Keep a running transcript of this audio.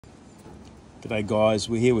G'day guys,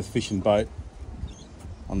 we're here with Fish and Boat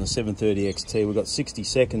on the 730 XT. We've got 60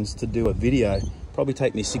 seconds to do a video. Probably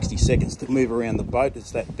take me 60 seconds to move around the boat,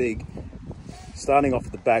 it's that big. Starting off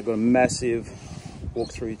at the back, got a massive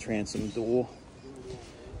walk-through transom door.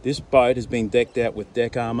 This boat has been decked out with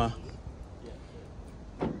deck armour,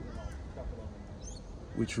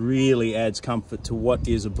 which really adds comfort to what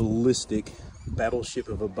is a ballistic battleship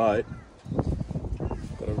of a boat.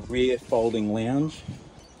 Got a rear folding lounge,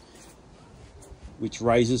 which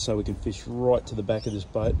raises so we can fish right to the back of this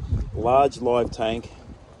boat. Large live tank,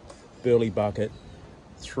 burley bucket,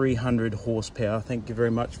 300 horsepower. Thank you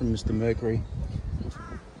very much from Mr. Mercury.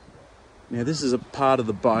 Now this is a part of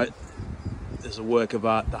the boat. There's a work of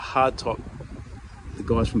art. The hardtop the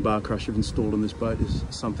guys from Bar Crush have installed on this boat is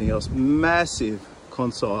something else. Massive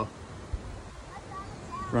console.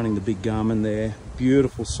 Running the big Garmin there.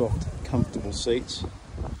 Beautiful, soft, comfortable seats.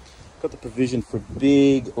 Got the provision for a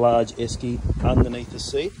big, large esky underneath the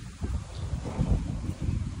seat.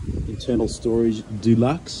 Internal storage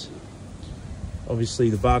deluxe. Obviously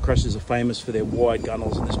the Bar Crushers are famous for their wide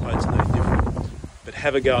gunnels, and this boat's no different. But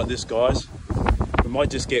have a go at this, guys. We might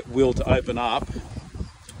just get Will to open up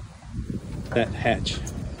that hatch.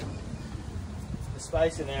 The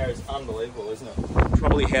space in there is unbelievable, isn't it?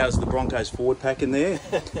 Probably house the Broncos forward pack in there.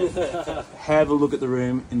 Have a look at the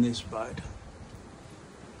room in this boat.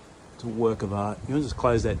 It's a work of art. You want to just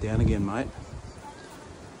close that down again, mate?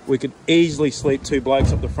 We could easily sleep two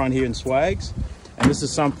blokes up the front here in swags, and this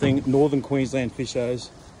is something Northern Queensland fishers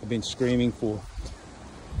have been screaming for.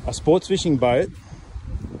 A sports fishing boat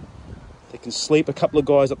that can sleep a couple of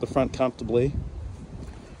guys up the front comfortably,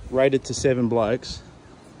 rated to 7 blokes.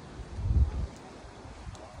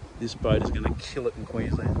 This boat is going to kill it in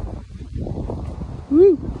Queensland.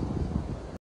 Woo!